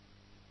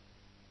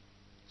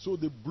 So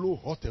they blow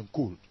hot and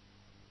cold.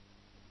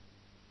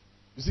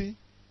 You see?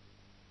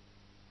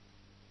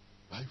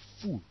 By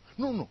fool.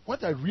 No.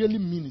 What I really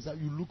mean is that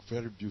you look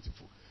very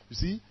beautiful. You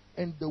see?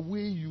 And the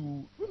way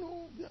you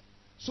know. Yeah.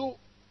 So,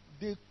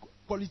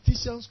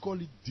 politicians call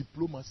it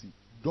diplomacy.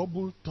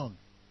 Double tongue.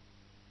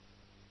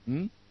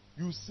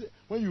 You say,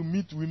 when you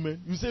meet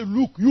women, you say,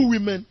 look, you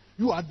women,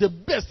 you are the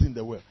best in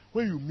the world.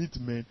 When you meet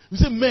men, you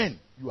say, men,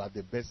 you are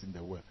the best in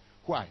the world.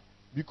 Why?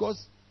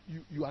 Because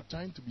you are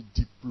trying to be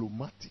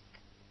diplomatic.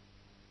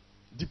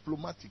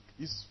 Diplomatic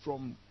is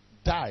from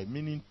die,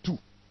 meaning two.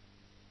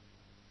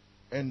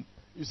 And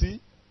you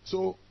see,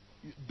 so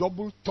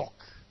double talk.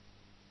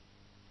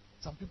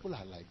 Some people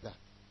are like that.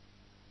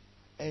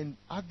 And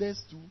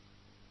others too,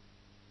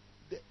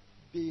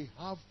 they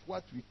have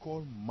what we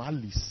call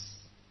malice.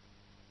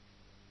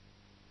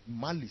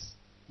 Malice.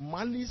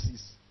 Malice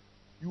is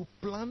you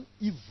plan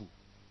evil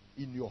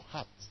in your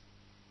heart,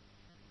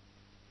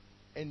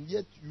 and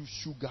yet you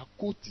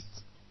sugarcoat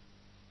it.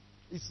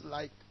 It's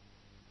like,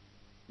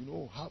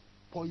 have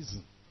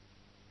poison,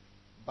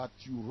 but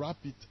you wrap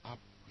it up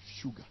with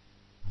sugar.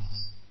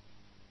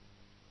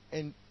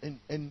 And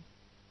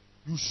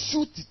you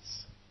shoot it.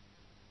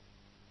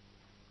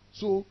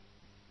 So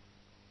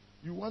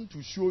you want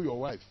to show your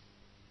wife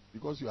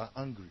because you are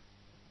angry.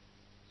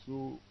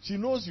 So she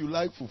knows you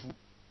like fufu.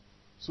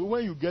 So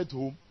when you get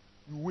home,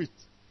 you wait.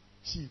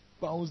 She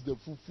pounds the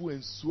fufu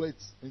and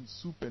sweats and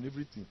soup and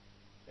everything,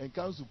 and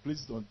comes to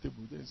place it on the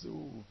table. Then say,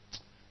 "Oh,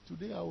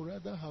 today I would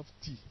rather have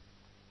tea.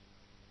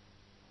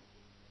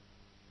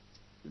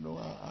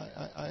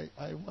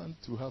 I want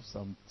to have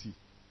some tea."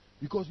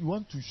 Because you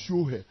want to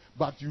show her,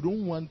 but you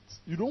don't want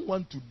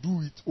to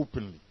do it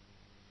openly.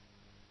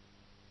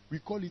 We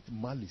call it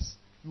malice.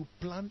 You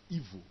plan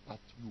evil, but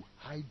you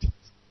hide it.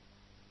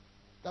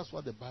 That's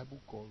what the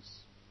Bible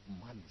calls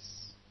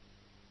malice.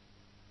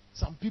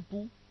 Some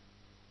people,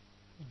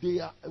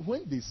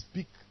 when they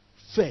speak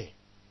fair,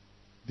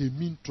 they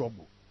mean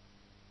trouble.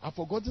 I've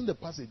forgotten the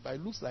passage, but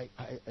it looks like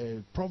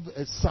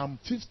Psalm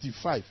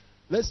 55.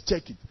 Let's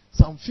check it.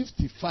 Psalm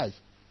 55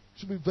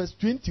 should be verse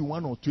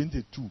 21 or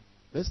 22.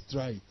 Let's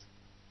try it.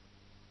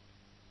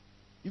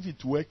 If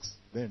it works,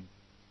 then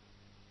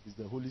it's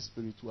the Holy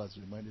Spirit who has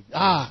reminded me.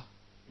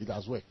 It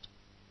has worked.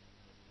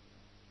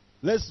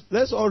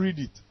 Let's all read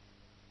it.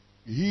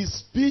 His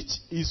speech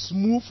is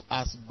smooth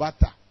as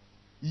butter,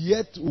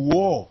 yet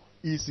war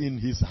is in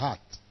his heart.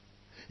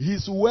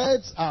 His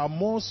words are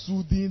more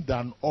soothing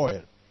than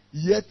oil,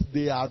 yet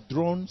they are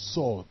drawn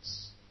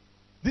swords.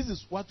 This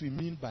is what we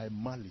mean by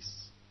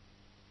malice.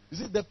 You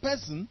see, the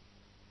person,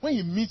 when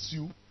he meets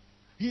you,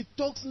 he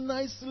talks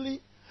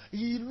nicely.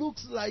 He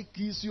looks like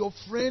he's your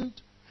friend.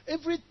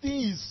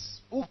 Everything is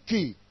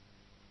okay.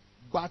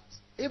 But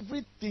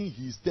everything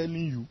he's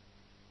telling you,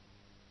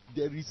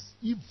 there is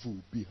evil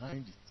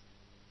behind it.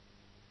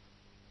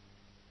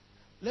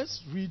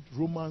 Let's read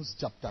Romans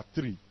chapter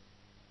 3.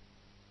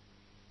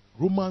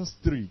 Romans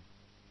 3,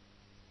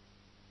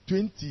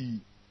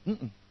 13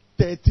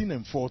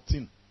 and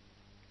 14.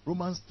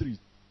 Romans 3,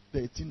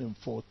 13 and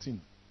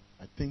 14.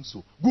 I think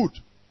so. Good.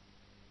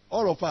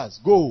 All of us,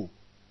 go.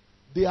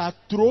 Their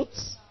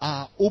throats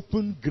are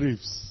open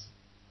graves.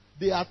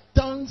 Their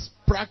tongues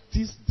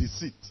practice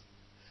deceit.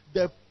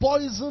 The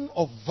poison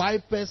of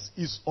vipers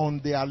is on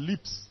their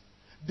lips.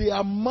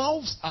 Their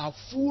mouths are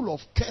full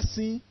of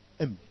cursing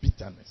and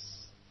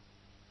bitterness.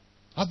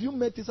 Have you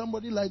met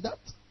somebody like that?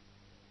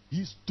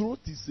 His throat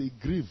is a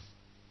grave.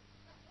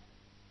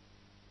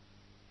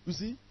 You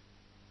see,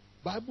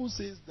 Bible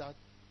says that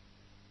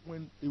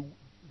when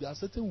there are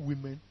certain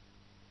women,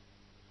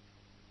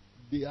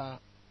 they are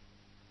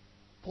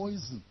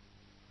poison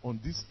on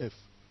this earth.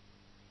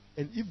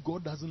 And if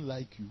God doesn't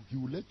like you, he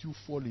will let you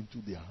fall into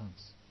their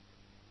hands.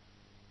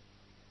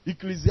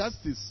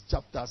 Ecclesiastes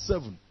chapter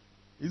 7.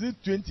 Is it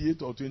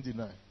 28 or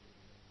 29?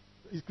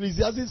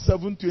 Ecclesiastes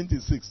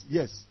 7:26.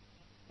 Yes.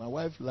 My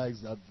wife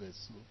likes that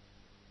verse. So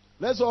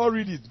let's all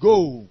read it.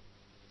 Go.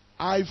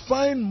 I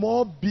find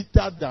more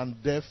bitter than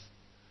death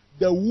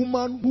the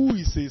woman who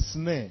is a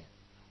snare,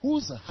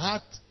 whose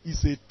heart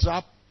is a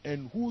trap,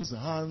 and whose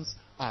hands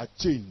are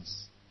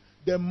chains.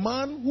 The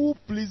man who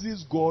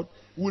pleases God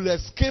will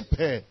escape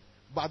her,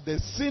 but the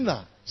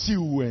sinner she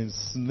will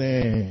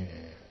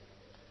ensnare.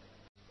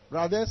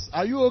 Brothers,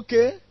 are you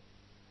okay?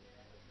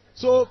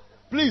 So,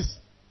 please,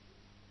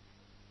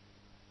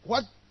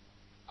 what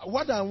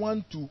I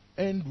want to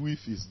end with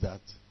is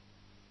that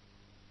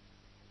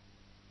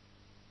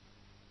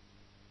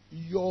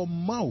your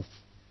mouth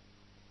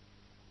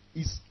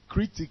is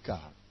critical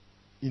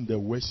in the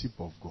worship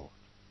of God.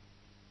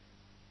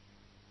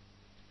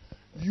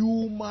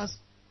 You must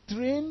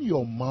train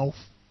your mouth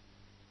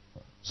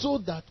so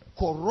that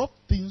corrupt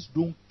things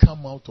don't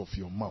come out of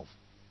your mouth,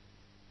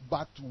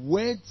 but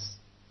words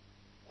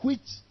which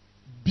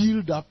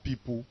build up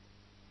people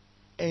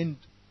and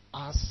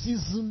are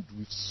seasoned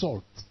with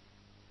salt.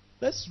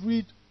 Let's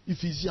read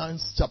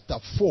Ephesians chapter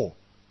 4,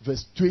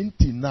 verse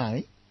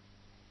 29.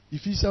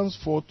 Ephesians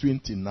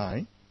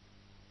 4:29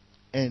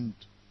 and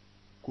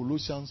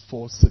Colossians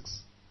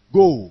 4:6.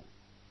 Go.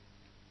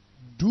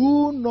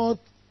 Do not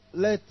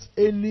let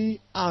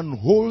any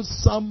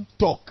unwholesome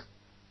talk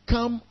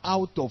come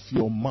out of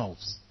your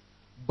mouths,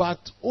 but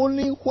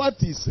only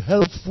what is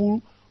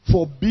helpful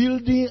for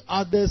building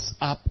others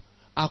up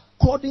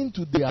according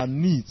to their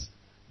needs,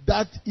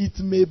 that it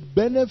may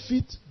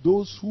benefit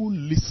those who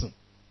listen.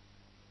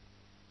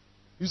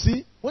 You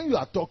see, when you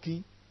are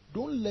talking,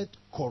 don't let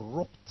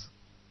corrupt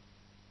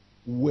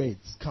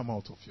words come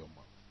out of your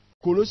mouth.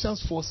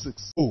 Colossians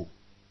 4:6. Oh,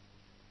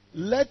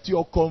 let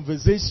your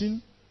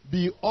conversation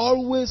be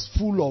always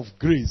full of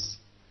grace,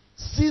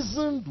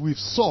 seasoned with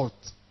salt,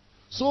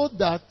 so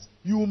that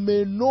you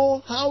may know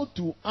how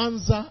to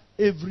answer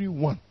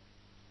everyone.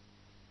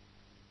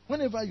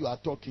 Whenever you are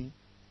talking,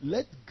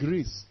 let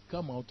grace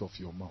come out of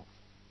your mouth.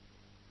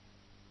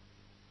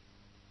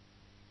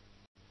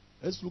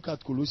 Let's look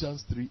at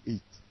Colossians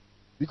 3:8.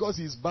 Because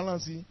he's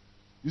balancing.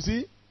 You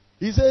see?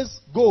 He says,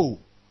 go.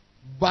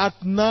 But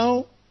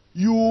now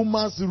you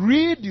must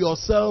rid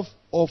yourself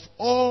of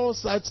all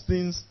such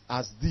things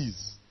as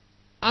these: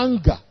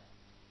 anger,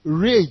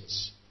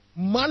 rage,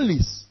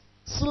 malice,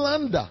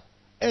 slander,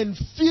 and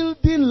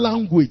filthy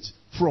language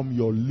from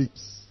your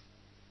lips.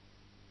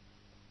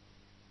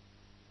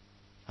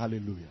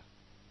 Hallelujah.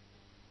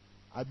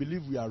 I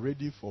believe we are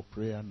ready for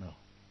prayer now.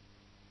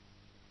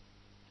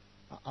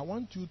 I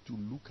want you to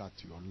look at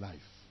your life.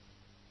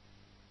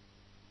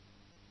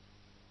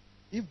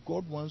 If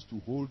God wants to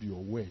hold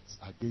your words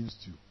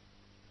against you,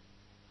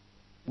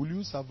 will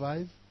you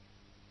survive?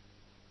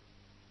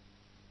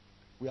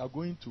 We are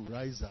going to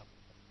rise up.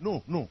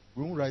 No,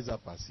 we won't rise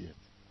up as yet.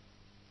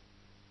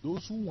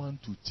 Those who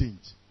want to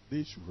change,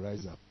 they should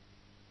rise up.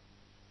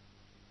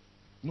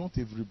 Not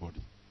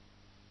everybody.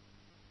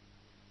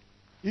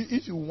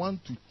 If you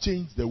want to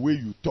change the way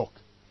you talk,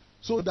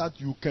 so that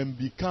you can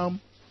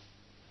become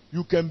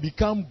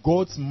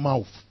God's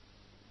mouth.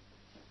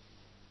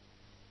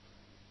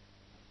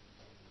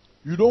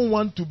 You don't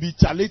want to be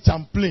Charlie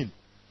Chaplin,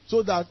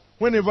 so that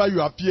whenever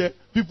you appear,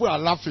 people are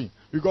laughing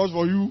because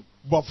for you,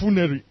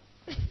 buffoonery.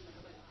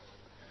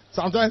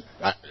 Sometimes,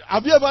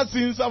 have you ever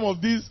seen some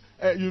of these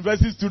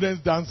university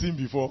students dancing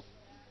before?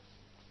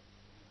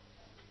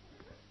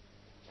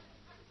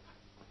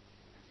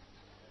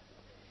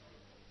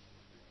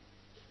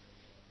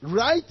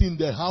 Right in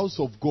the house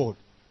of God,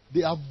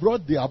 they have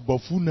brought their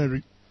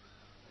buffoonery.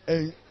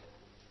 And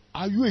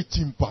are you a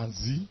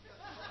chimpanzee?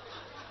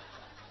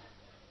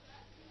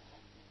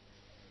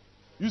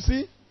 You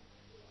see?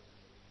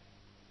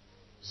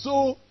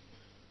 So,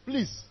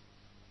 please,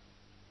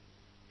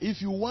 if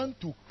you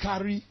want to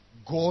carry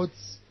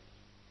God's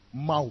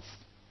mouth,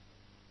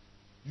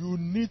 you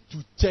need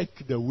to check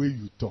the way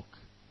you talk.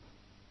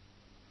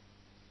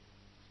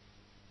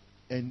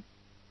 And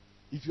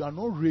if you are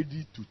not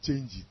ready to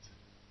change it,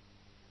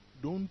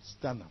 don't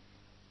stand up.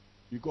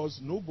 Because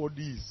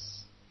nobody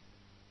is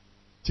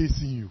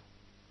chasing you.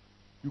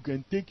 You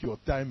can take your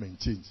time and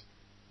change.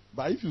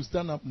 But if you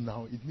stand up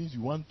now, it means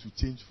you want to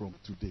change from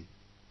today.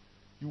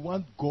 You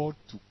want God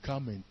to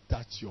come and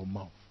touch your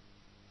mouth.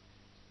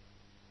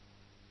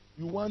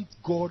 You want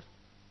God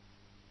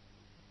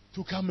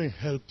to come and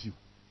help you.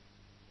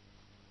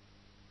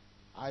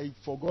 I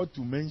forgot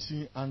to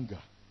mention anger.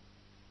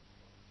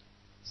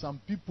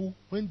 Some people,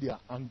 when they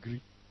are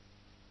angry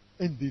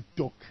and they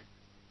talk,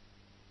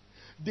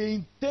 they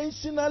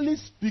intentionally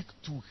speak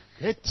to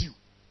hurt you.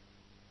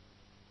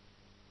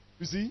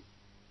 You see?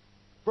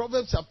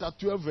 Proverbs chapter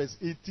 12 verse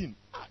 18.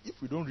 If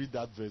we don't read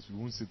that verse, we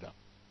won't sit down.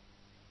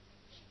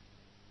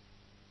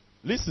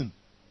 Listen.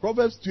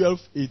 Proverbs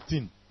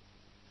 12:18.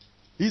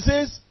 He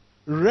says,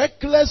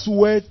 reckless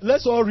words.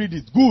 Let's all read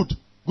it. Good.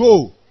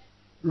 Go.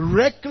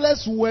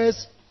 Reckless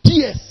words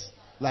pierce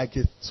like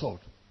a sword,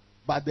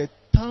 but the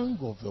tongue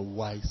of the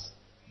wise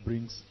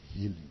brings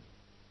healing.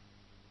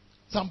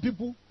 Some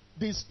people,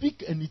 they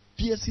speak and it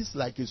pierces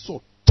like a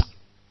sword.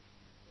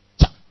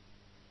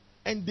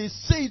 And they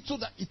say it so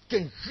that it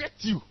can hurt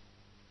you.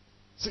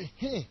 Say,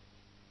 hey.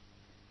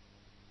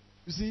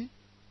 You see?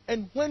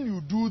 And when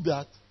you do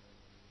that,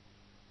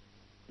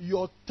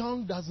 your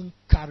tongue doesn't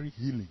carry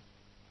healing.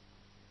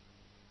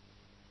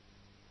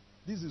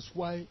 This is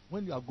why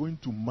when you are going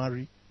to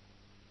marry,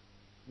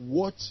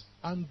 watch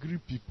angry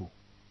people.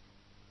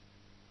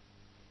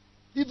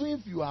 Even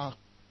if you are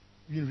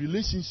in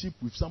relationship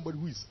with somebody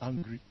who is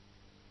angry,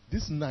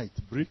 this night,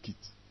 break it.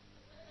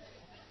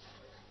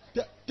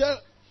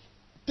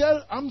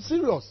 Tell, I'm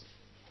serious.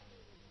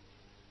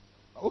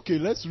 Okay,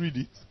 let's read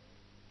it.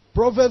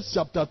 Proverbs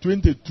chapter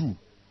 22.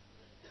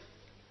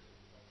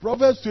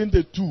 Proverbs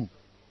 22,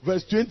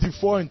 verse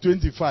 24 and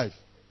 25.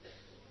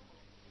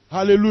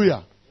 Hallelujah.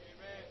 Amen.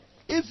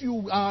 If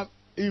you are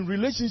in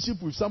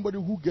relationship with somebody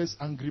who gets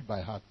angry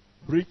by heart,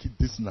 break it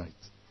this night.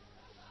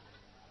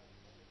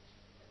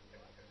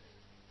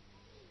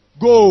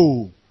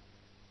 Go.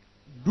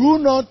 Do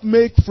not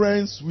make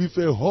friends with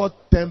a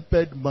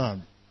hot-tempered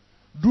man.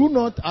 Do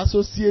not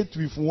associate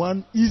with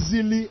one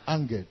easily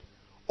angered,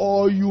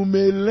 or you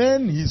may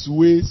learn his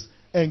ways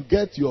and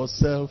get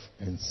yourself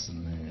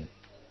ensnared.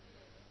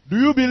 Do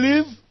you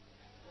believe?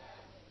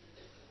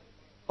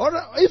 Or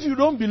if you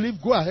don't believe,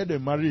 go ahead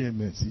and marry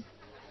him and see.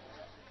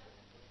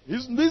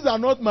 These are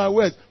not my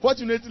words.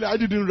 Fortunately, I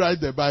didn't write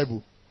the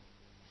Bible.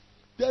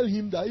 Tell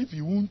him that if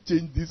he won't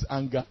change this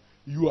anger,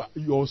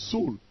 your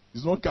soul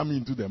is not coming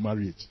into the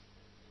marriage.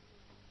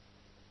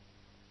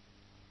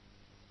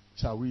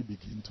 Shall we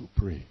begin to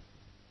pray?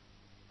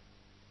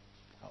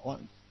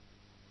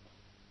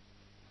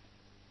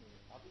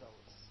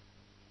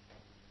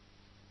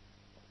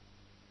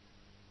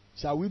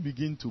 Shall we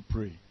begin to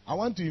pray? I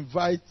want to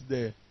invite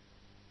the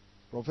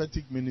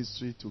prophetic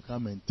ministry to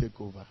come and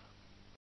take over.